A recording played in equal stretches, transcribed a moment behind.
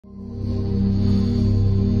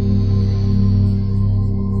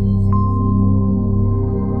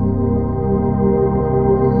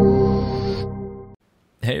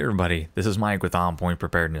everybody, this is Mike with On Point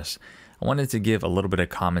Preparedness. I wanted to give a little bit of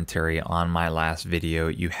commentary on my last video,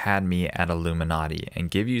 You Had Me at Illuminati,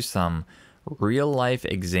 and give you some real-life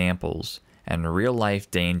examples and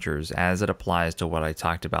real-life dangers as it applies to what I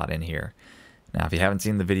talked about in here. Now, if you haven't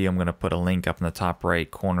seen the video, I'm going to put a link up in the top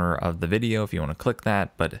right corner of the video if you want to click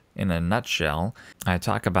that. But in a nutshell, I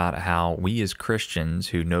talk about how we as Christians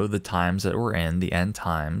who know the times that we're in, the end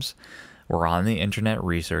times, we're on the internet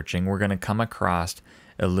researching, we're going to come across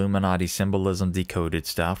Illuminati symbolism decoded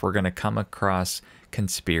stuff, we're going to come across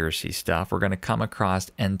conspiracy stuff, we're going to come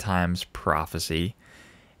across end times prophecy.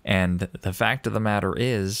 And the fact of the matter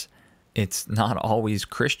is, it's not always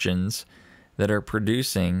Christians that are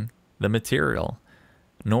producing the material,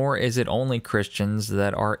 nor is it only Christians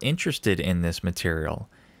that are interested in this material.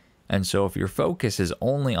 And so if your focus is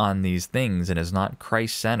only on these things and is not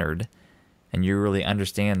Christ-centered, and you really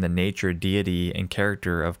understand the nature, deity, and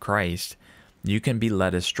character of Christ, you can be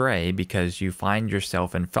led astray because you find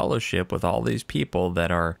yourself in fellowship with all these people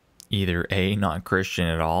that are either A, not Christian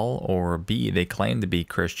at all, or B, they claim to be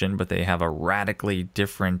Christian, but they have a radically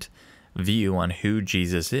different view on who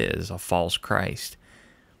Jesus is, a false Christ.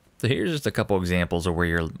 So here's just a couple examples of where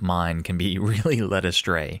your mind can be really led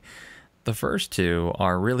astray. The first two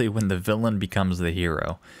are really when the villain becomes the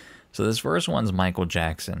hero. So this first one's Michael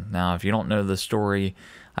Jackson. Now, if you don't know the story,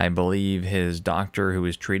 I believe his doctor who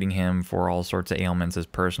was treating him for all sorts of ailments, his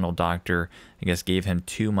personal doctor, I guess gave him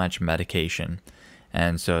too much medication.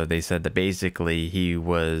 And so they said that basically he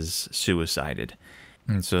was suicided.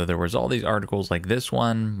 And so there was all these articles like this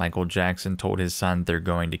one. Michael Jackson told his son, "They're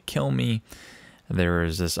going to kill me." There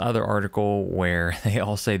was this other article where they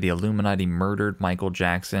all say the Illuminati murdered Michael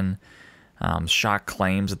Jackson. Shock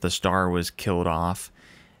claims that the star was killed off.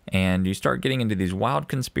 And you start getting into these wild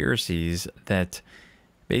conspiracies that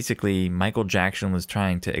basically Michael Jackson was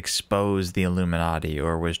trying to expose the Illuminati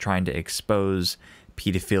or was trying to expose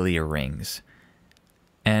pedophilia rings.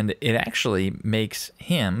 And it actually makes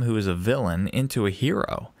him, who is a villain, into a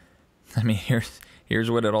hero. I mean,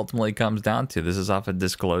 here's what it ultimately comes down to. This is off of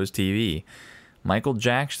Disclosed TV. Michael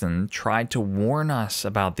Jackson tried to warn us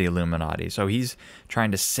about the Illuminati. So he's trying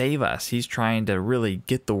to save us. He's trying to really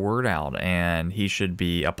get the word out, and he should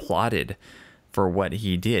be applauded for what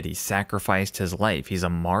he did. He sacrificed his life. He's a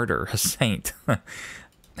martyr, a saint.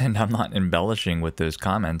 And I'm not embellishing with those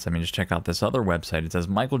comments. I mean, just check out this other website. It says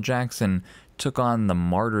Michael Jackson took on the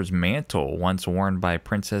martyr's mantle once worn by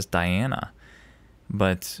Princess Diana.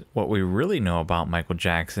 But what we really know about Michael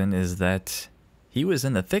Jackson is that he was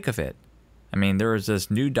in the thick of it. I mean, there was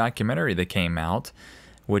this new documentary that came out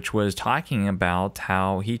which was talking about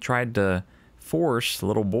how he tried to force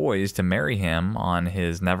little boys to marry him on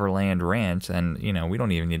his Neverland ranch. And, you know, we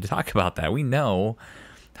don't even need to talk about that. We know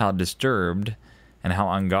how disturbed and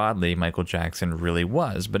how ungodly Michael Jackson really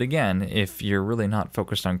was. But again, if you're really not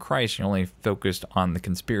focused on Christ, you're only focused on the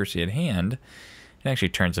conspiracy at hand, it actually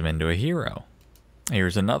turns him into a hero.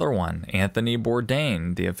 Here's another one, Anthony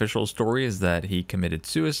Bourdain. The official story is that he committed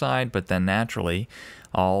suicide, but then naturally,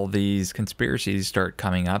 all these conspiracies start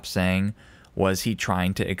coming up saying, was he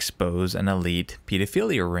trying to expose an elite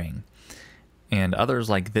pedophilia ring? And others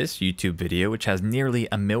like this YouTube video, which has nearly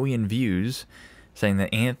 1 million views, saying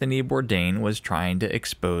that Anthony Bourdain was trying to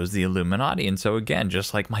expose the Illuminati. And so again,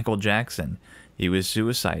 just like Michael Jackson, he was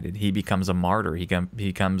suicided. He becomes a martyr. He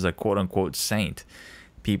becomes a quote-unquote saint.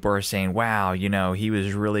 People are saying, wow, you know, he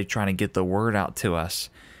was really trying to get the word out to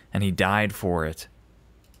us, and he died for it.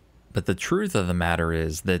 But the truth of the matter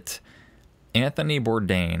is that Anthony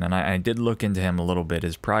Bourdain, and I did look into him a little bit,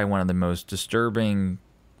 is probably one of the most disturbing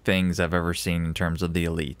things I've ever seen in terms of the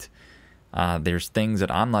elite. There's things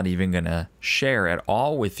that I'm not even going to share at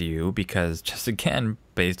all with you because, just again,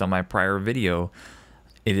 based on my prior video,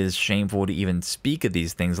 it is shameful to even speak of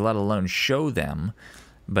these things, let alone show them.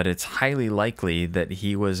 But it's highly likely that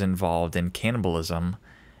he was involved in cannibalism,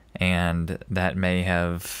 and that may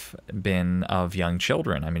have been of young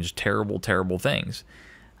children. I mean, just terrible, terrible things.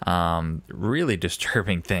 Really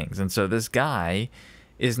disturbing things. And so this guy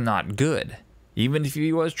is not good. Even if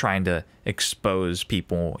he was trying to expose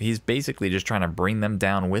people, he's basically just trying to bring them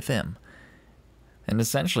down with him. And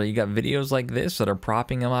essentially, you got videos like this that are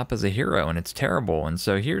propping him up as a hero, and it's terrible. And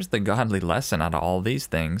so here's the godly lesson out of all these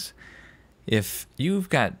things. If you've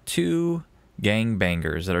got two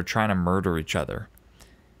gangbangers that are trying to murder each other,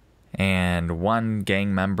 and one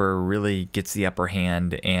gang member really gets the upper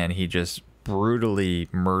hand and he just brutally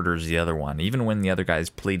murders the other one, even when the other guy's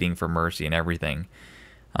pleading for mercy and everything,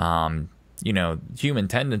 you know, human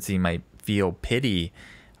tendency might feel pity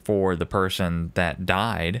for the person that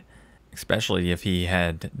died, especially if he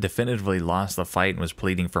had definitively lost the fight and was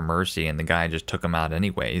pleading for mercy and the guy just took him out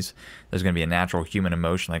anyways. There's going to be a natural human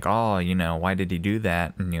emotion like, oh, why did he do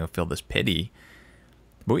that? And, feel this pity.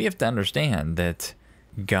 But we have to understand that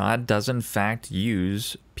God does in fact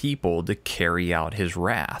use people to carry out his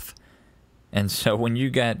wrath. And so when you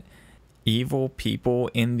got evil people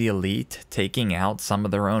in the elite taking out some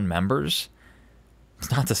of their own members,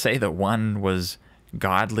 it's not to say that one was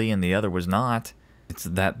godly and the other was not. It's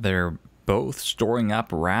that they're both storing up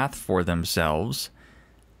wrath for themselves.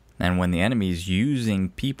 And when the enemy's using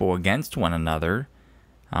people against one another,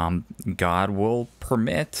 God will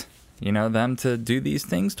permit, them to do these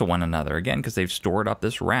things to one another. Again, because they've stored up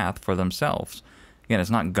this wrath for themselves. Again, it's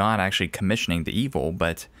not God actually commissioning the evil,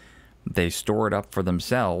 but they store it up for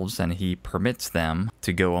themselves, and he permits them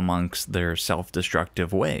to go amongst their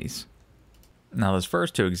self-destructive ways. Now, those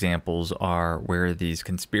first two examples are where these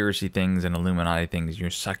conspiracy things and Illuminati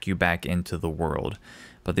things suck you back into the world.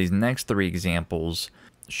 But these next three examples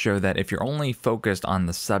show that if you're only focused on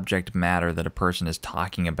the subject matter that a person is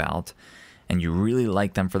talking about, and you really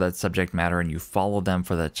like them for that subject matter, and you follow them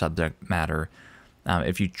for that subject matter,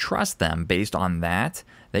 if you trust them based on that,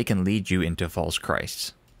 they can lead you into false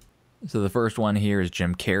Christs. So the first one here is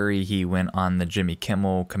Jim Carrey. He went on the Jimmy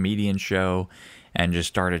Kimmel comedian show and just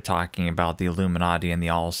started talking about the Illuminati and the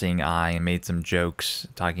all-seeing eye and made some jokes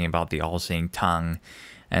talking about the all-seeing tongue.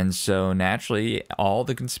 And so naturally, all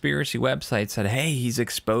the conspiracy websites said, hey, he's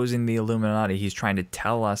exposing the Illuminati. He's trying to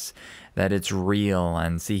tell us that it's real.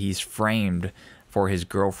 And see, he's framed for his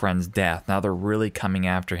girlfriend's death. Now they're really coming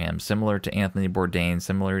after him. Similar to Anthony Bourdain,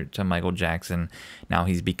 similar to Michael Jackson. Now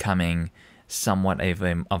he's becoming somewhat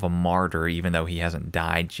of a martyr, even though he hasn't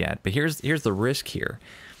died yet. But here's the risk here.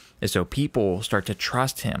 is so people start to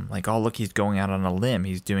trust him. Like, oh, look, he's going out on a limb.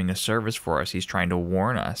 He's doing a service for us. He's trying to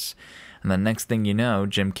warn us. And the next thing you know,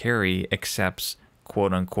 Jim Carrey accepts,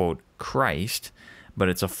 quote unquote, Christ, but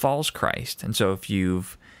it's a false Christ. And so if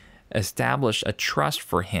you've established a trust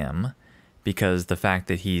for him because the fact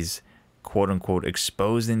that he's, quote unquote,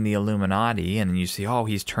 exposing the Illuminati, and you see, oh,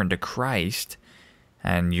 he's turned to Christ,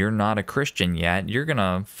 and you're not a Christian yet, you're going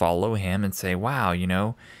to follow him and say, wow, you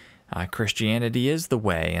know, Christianity is the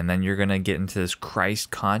way. And then you're going to get into this Christ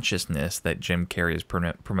consciousness that Jim Carrey is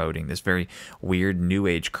promoting, this very weird New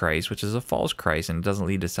Age Christ, which is a false Christ and it doesn't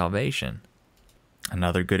lead to salvation.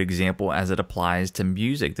 Another good example as it applies to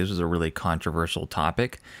music. This was a really controversial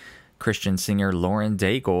topic. Christian singer Lauren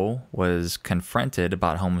Daigle was confronted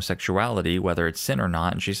about homosexuality, whether it's sin or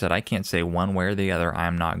not, and she said, I can't say one way or the other,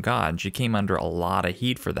 I'm not God. She came under a lot of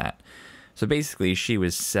heat for that. So basically, she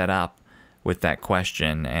was set up with that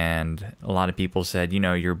question, and a lot of people said, you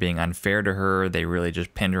know, you're being unfair to her. They really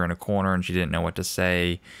just pinned her in a corner, and she didn't know what to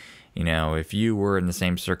say. You know, if you were in the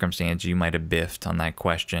same circumstance, you might have biffed on that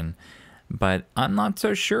question. But I'm not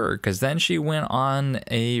so sure, because then she went on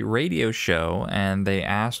a radio show and they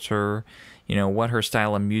asked her, you know, what her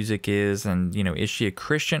style of music is, and, you know, is she a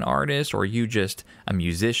Christian artist, or are you just a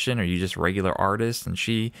musician, or are you just a regular artist? And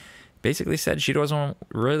she basically said she doesn't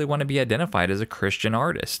really want to be identified as a Christian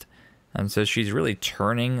artist. And so she's really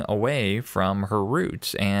turning away from her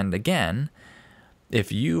roots. And again,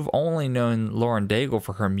 if you've only known Lauren Daigle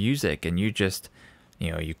for her music, and you just,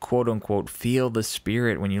 you know, you quote unquote feel the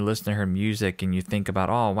spirit when you listen to her music, and you think about,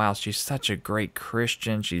 oh, wow, she's such a great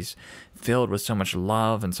Christian. She's filled with so much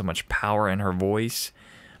love and so much power in her voice.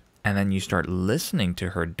 And then you start listening to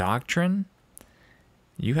her doctrine,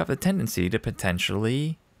 you have a tendency to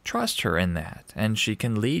potentially trust her in that. And she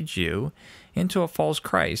can lead you into a false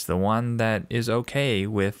Christ, the one that is okay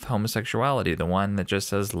with homosexuality, the one that just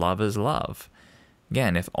says love is love.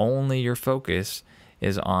 Again, if only your focus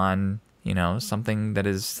is on, you know, something that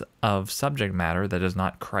is of subject matter that is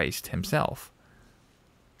not Christ himself.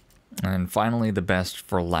 And finally, the best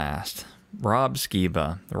for last, Rob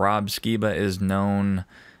Skiba. Rob Skiba is known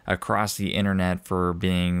across the internet for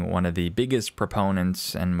being one of the biggest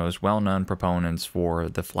proponents and most well-known proponents for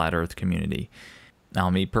the flat earth community. Now,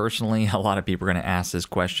 me personally, a lot of people are going to ask this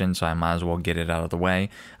question, so I might as well get it out of the way.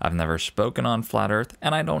 I've never spoken on flat earth,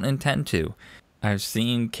 and I don't intend to. I've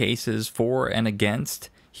seen cases for and against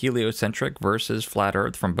heliocentric versus flat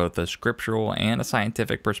earth from both a scriptural and a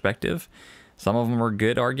scientific perspective. Some of them are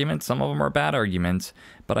good arguments, some of them are bad arguments,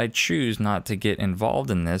 but I choose not to get involved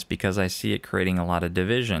in this because I see it creating a lot of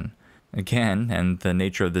division. Again, and the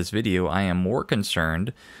nature of this video, I am more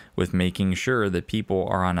concerned with making sure that people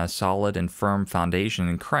are on a solid and firm foundation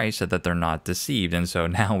in Christ so that they're not deceived. And so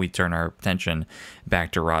now we turn our attention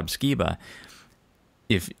back to Rob Skiba.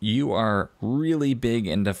 If you are really big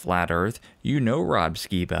into flat earth, you know Rob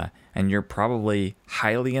Skiba, and you're probably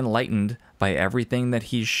highly enlightened by everything that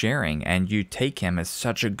he's sharing, and you take him as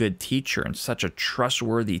such a good teacher and such a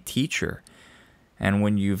trustworthy teacher. And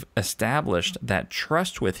when you've established that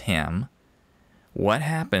trust with him, what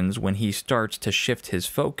happens when he starts to shift his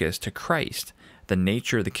focus to Christ, the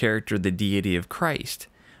nature, the character, the deity of Christ?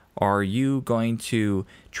 Are you going to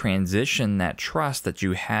transition that trust that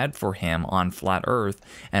you had for him on flat earth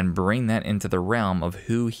and bring that into the realm of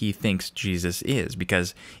who he thinks Jesus is?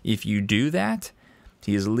 Because if you do that,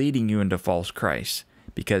 he is leading you into false Christ,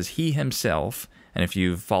 because he himself, and if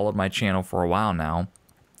you've followed my channel for a while now,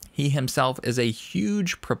 he himself is a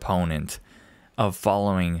huge proponent of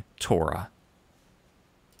following Torah.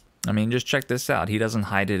 I mean, just check this out. He doesn't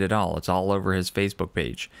hide it at all. It's all over his Facebook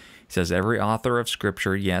page. He says every author of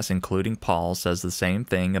Scripture, yes, including Paul, says the same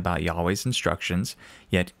thing about Yahweh's instructions,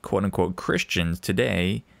 yet quote-unquote Christians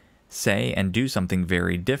today say and do something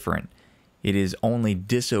very different. It is only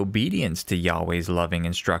disobedience to Yahweh's loving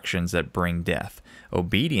instructions that bring death.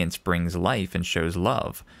 Obedience brings life and shows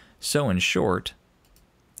love. So in short,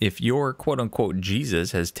 if your quote-unquote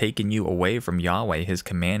Jesus has taken you away from Yahweh, his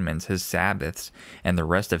commandments, his Sabbaths, and the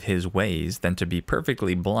rest of his ways, then to be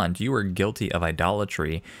perfectly blunt, you are guilty of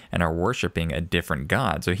idolatry and are worshiping a different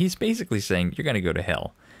God. So he's basically saying you're going to go to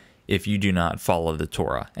hell if you do not follow the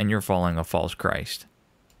Torah, and you're following a false Christ.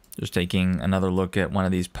 Just taking another look at one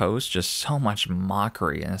of these posts, just so much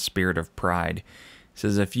mockery and a spirit of pride. It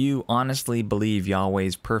says, if you honestly believe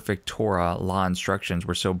Yahweh's perfect Torah law instructions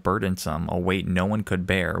were so burdensome, a weight no one could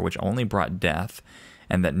bear, which only brought death,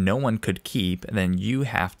 and that no one could keep, then you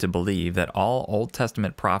have to believe that all Old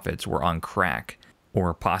Testament prophets were on crack,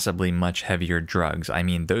 or possibly much heavier drugs. I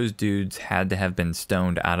mean, those dudes had to have been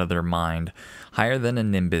stoned out of their mind, higher than a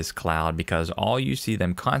nimbus cloud, because all you see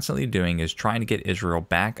them constantly doing is trying to get Israel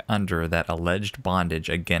back under that alleged bondage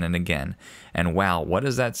again and again. And wow, what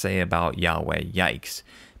does that say about Yahweh? Yikes.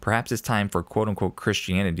 Perhaps it's time for quote-unquote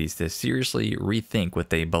Christianities to seriously rethink what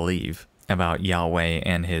they believe about Yahweh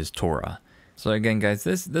and his Torah. So again, guys,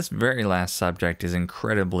 this very last subject is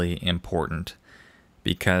incredibly important,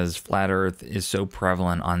 because flat earth is so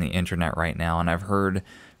prevalent on the internet right now. And I've heard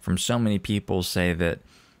from so many people say that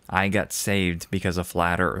I got saved because of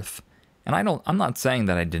flat earth. And I'm not saying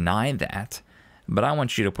that I deny that, but I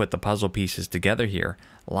want you to put the puzzle pieces together here.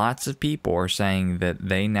 Lots of people are saying that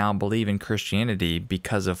they now believe in Christianity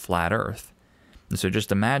because of flat earth. And so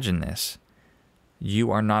just imagine this. You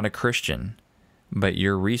are not a Christian, but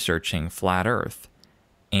you're researching flat earth,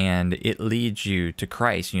 and it leads you to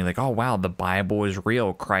Christ. And you're like, oh, wow, the Bible is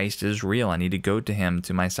real. Christ is real. I need to go to him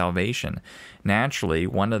to my salvation. Naturally,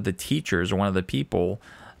 one of the teachers or one of the people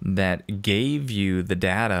that gave you the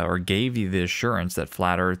data or gave you the assurance that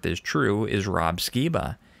flat earth is true is Rob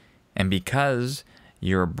Skiba. And because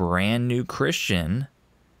you're a brand new Christian,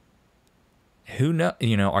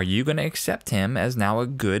 are you going to accept him as now a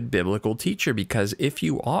good biblical teacher? Because if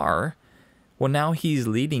you are, well, now he's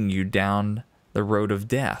leading you down the road of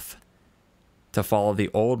death, to follow the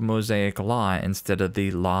old Mosaic law instead of the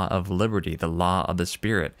law of liberty, the law of the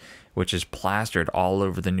Spirit, which is plastered all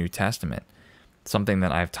over the New Testament. Something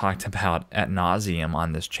that I've talked about ad nauseum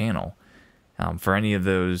on this channel. For any of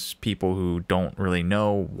those people who don't really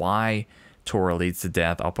know why Torah leads to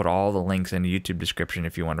death, I'll put all the links in the YouTube description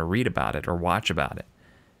if you want to read about it or watch about it.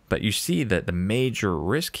 But you see that the major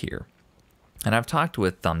risk here, and I've talked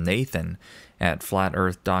with Nathan at Flat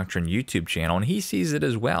Earth Doctrine YouTube channel, and he sees it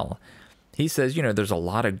as well. He says, there's a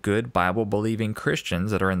lot of good Bible-believing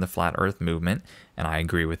Christians that are in the Flat Earth movement, and I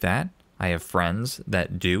agree with that. I have friends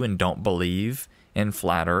that do and don't believe in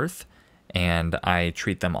Flat Earth, and I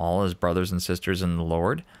treat them all as brothers and sisters in the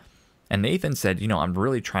Lord. And Nathan said, I'm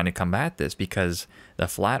really trying to combat this, because the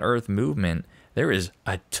Flat Earth movement, there is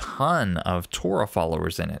a ton of Torah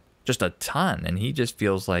followers in it, just a ton, and he just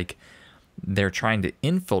feels like they're trying to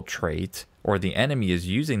infiltrate, or the enemy is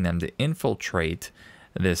using them to infiltrate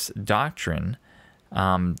this doctrine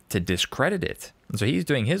to discredit it. And so he's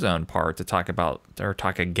doing his own part to talk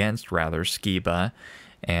against Skiba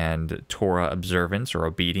and Torah observance or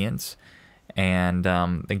obedience. And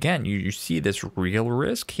again, you see this real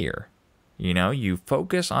risk here. You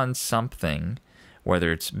focus on something,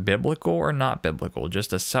 whether it's biblical or not biblical,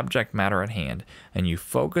 just a subject matter at hand, and you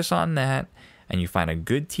focus on that, and you find a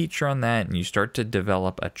good teacher on that, and you start to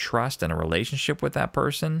develop a trust and a relationship with that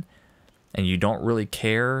person, and you don't really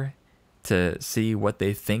care to see what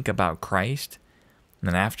they think about Christ. And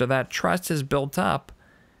then after that trust is built up,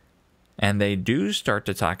 and they do start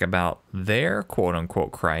to talk about their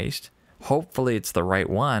quote-unquote Christ, hopefully it's the right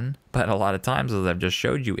one, but a lot of times, as I've just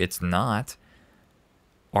showed you, it's not.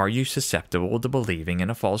 Are you susceptible to believing in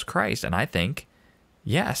a false Christ? And I think,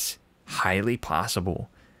 yes, highly possible.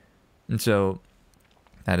 And so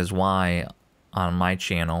that is why on my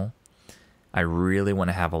channel, I really want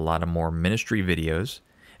to have a lot of more ministry videos.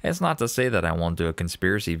 And it's not to say that I won't do a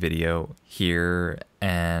conspiracy video here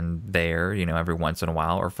and there, every once in a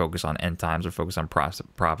while, or focus on end times or focus on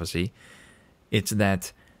prophecy. It's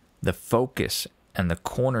that the focus and the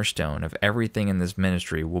cornerstone of everything in this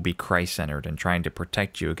ministry will be Christ-centered and trying to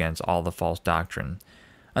protect you against all the false doctrine.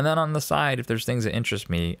 And then on the side, if there's things that interest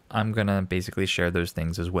me, I'm going to basically share those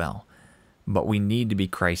things as well. But we need to be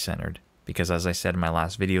Christ-centered because, as I said in my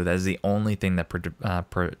last video, that is the only thing that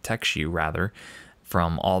protects you,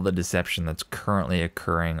 from all the deception that's currently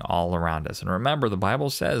occurring all around us. And remember, the Bible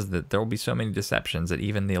says that there will be so many deceptions that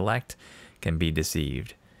even the elect can be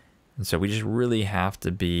deceived. And so we just really have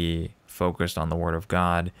to be focused on the Word of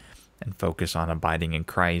God and focus on abiding in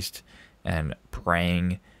Christ and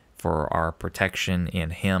praying for our protection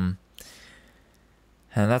in Him.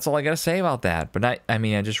 And that's all I got to say about that. But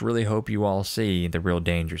I just really hope you all see the real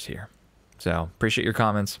dangers here. So appreciate your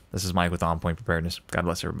comments. This is Mike with On Point Preparedness. God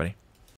bless everybody.